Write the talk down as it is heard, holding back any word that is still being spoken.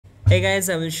Hey guys,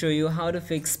 I will show you how to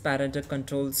fix parental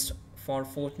controls for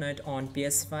Fortnite on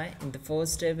PS5. In the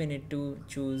first step, we need to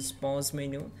choose pause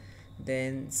menu,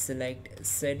 then select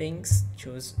settings,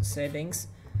 choose settings.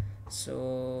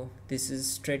 So this is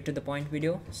straight to the point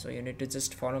video, so you need to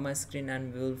just follow my screen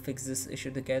and we will fix this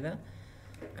issue together.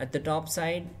 At the top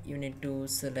side, you need to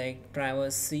select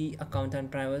privacy, account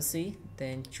and privacy,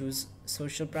 then choose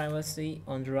social privacy.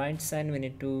 On the right side, we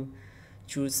need to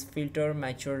choose filter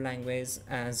mature language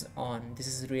as on. This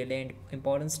is really an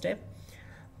important step.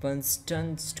 Once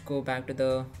done, just go back to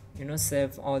the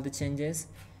save all the changes.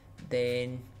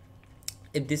 Then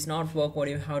if this not work, what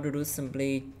you have to do,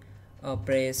 simply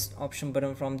press option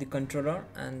button from the controller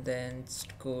and then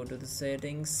just go to the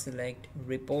settings, select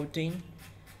reporting.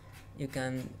 You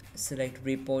can select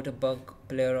report a bug,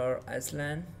 player or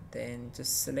aslan, then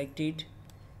just select it,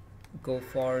 go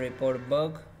for report a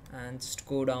bug and just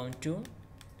go down to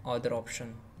other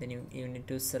option. Then you need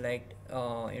to select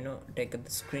take a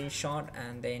screenshot,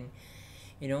 and then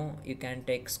you can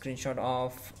take screenshot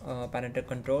of parental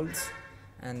controls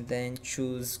and then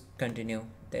choose continue,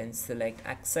 then select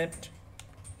accept,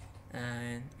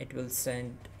 and it will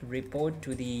send report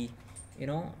to the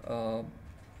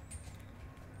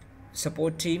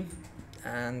support team.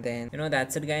 And then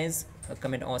that's it guys.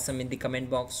 Comment awesome in the comment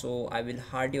box, so I will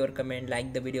heart your comment,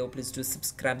 like the video, please do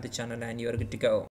subscribe the channel, and you're good to go.